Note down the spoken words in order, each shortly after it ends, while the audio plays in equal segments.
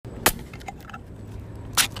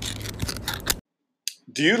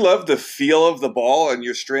Do you love the feel of the ball on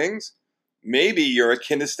your strings? Maybe you're a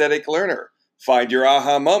kinesthetic learner. Find your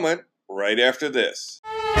aha moment right after this.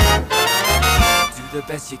 Do the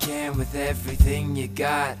best you can with everything you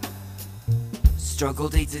got. Struggle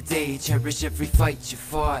day to day, cherish every fight you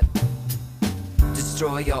fought.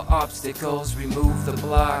 Destroy your obstacles, remove the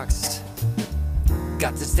blocks.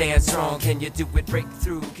 Got to stand strong, can you do it, break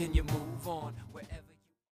through, can you move on wherever you...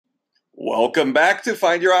 Welcome back to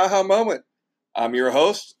Find Your Aha Moment. I'm your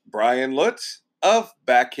host, Brian Lutz of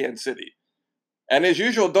Backhand City. And as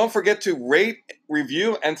usual, don't forget to rate,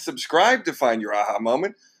 review, and subscribe to Find Your Aha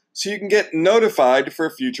Moment so you can get notified for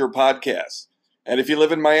future podcasts. And if you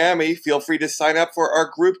live in Miami, feel free to sign up for our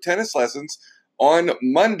group tennis lessons on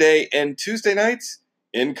Monday and Tuesday nights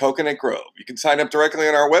in Coconut Grove. You can sign up directly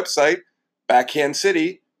on our website,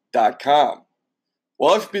 backhandcity.com.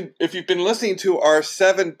 Well, if you've been listening to our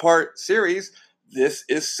 7-part series, this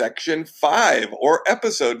is section 5 or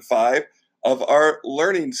episode 5 of our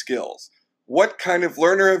learning skills. What kind of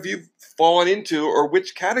learner have you fallen into, or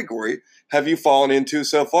which category have you fallen into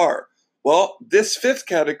so far? Well, this 5th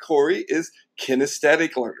category is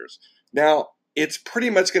kinesthetic learners. Now, it's pretty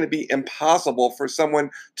much going to be impossible for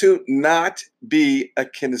someone to not be a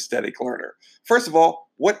kinesthetic learner. First of all,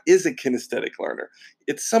 what is a kinesthetic learner?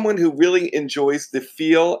 It's someone who really enjoys the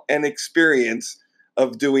feel and experience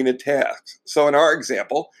of doing a task. So in our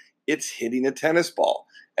example, it's hitting a tennis ball.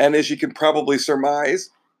 And as you can probably surmise,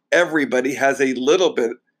 everybody has a little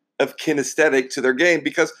bit of kinesthetic to their game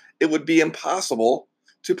because it would be impossible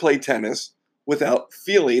to play tennis without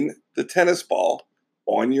feeling the tennis ball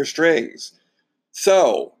on your strings.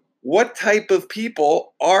 So what type of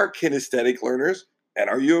people are kinesthetic learners, and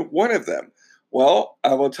are you one of them? Well,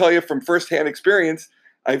 I will tell you from firsthand experience,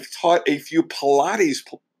 I've taught a few Pilates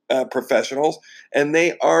professionals, and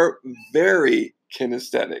they are very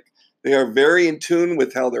kinesthetic. They are very in tune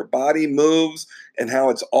with how their body moves and how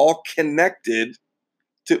it's all connected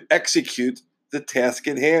to execute the task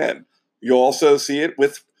at hand. You'll also see it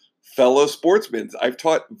with fellow sportsmen. I've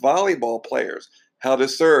taught volleyball players how to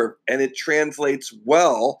serve, and it translates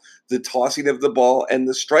well, the tossing of the ball and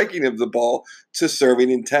the striking of the ball, to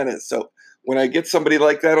serving in tennis. So when I get somebody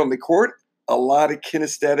like that on the court, a lot of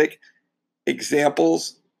kinesthetic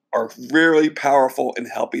examples are really powerful in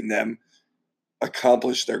helping them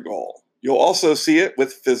accomplish their goal. You'll also see it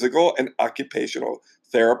with physical and occupational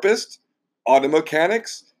therapists, auto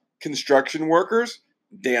mechanics, construction workers,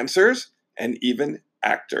 dancers, and even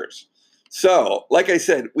actors. So, like I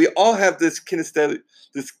said, we all have this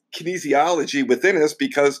kinesiology within us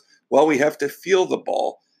because, well, we have to feel the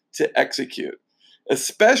ball to execute,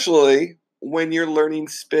 especially when you're learning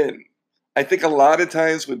spin. I think a lot of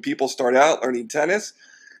times when people start out learning tennis,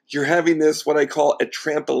 you're having this, what I call a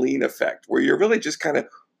trampoline effect, where you're really just kind of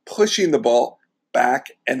pushing the ball back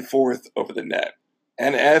and forth over the net.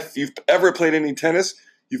 And if you've ever played any tennis,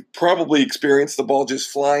 you've probably experienced the ball just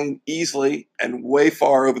flying easily and way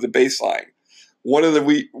far over the baseline. One of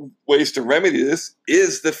the ways to remedy this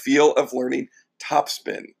is the feel of learning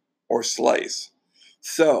topspin or slice.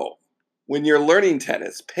 So when you're learning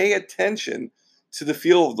tennis, pay attention to the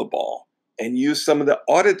feel of the ball and use some of the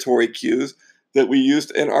auditory cues that we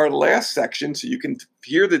used in our last section so you can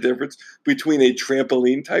hear the difference between a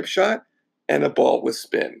trampoline type shot and a ball with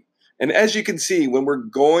spin. And as you can see, when we're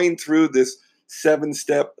going through this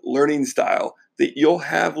 7-step learning style, that you'll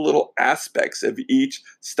have little aspects of each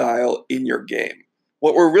style in your game.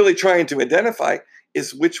 What we're really trying to identify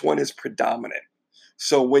is which one is predominant.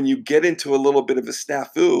 So when you get into a little bit of a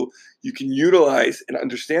snafu, you can utilize and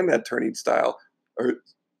understand that turning style or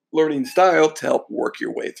learning style to help work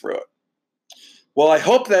your way through it. Well, I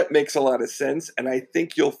hope that makes a lot of sense, and I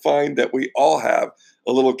think you'll find that we all have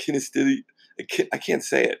a little kinesthetic, I can't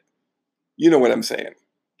say it. You know what I'm saying.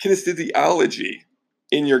 Kinesthesiology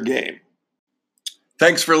in your game.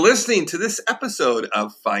 Thanks for listening to this episode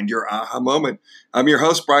of Find Your Aha Moment. I'm your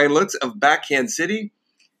host, Brian Lutz of Backhand City.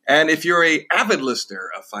 And if you're an avid listener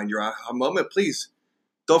of Find Your Aha Moment, please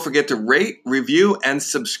don't forget to rate, review, and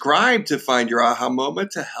subscribe to Find Your Aha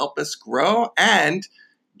Moment to help us grow and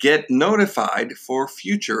get notified for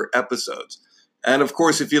future episodes. And of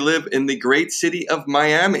course, if you live in the great city of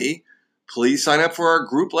Miami, please sign up for our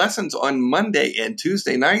group lessons on Monday and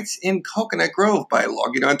Tuesday nights in Coconut Grove by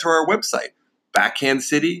logging onto our website,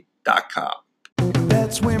 backhandcity.com.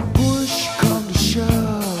 That's when push comes to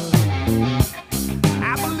shove.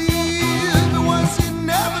 I believe it was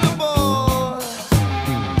inevitable.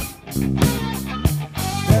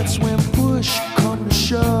 That's when push comes to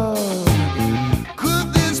shove.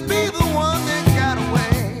 Could this be the one that got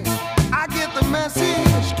away? I get the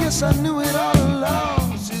message, guess I knew it all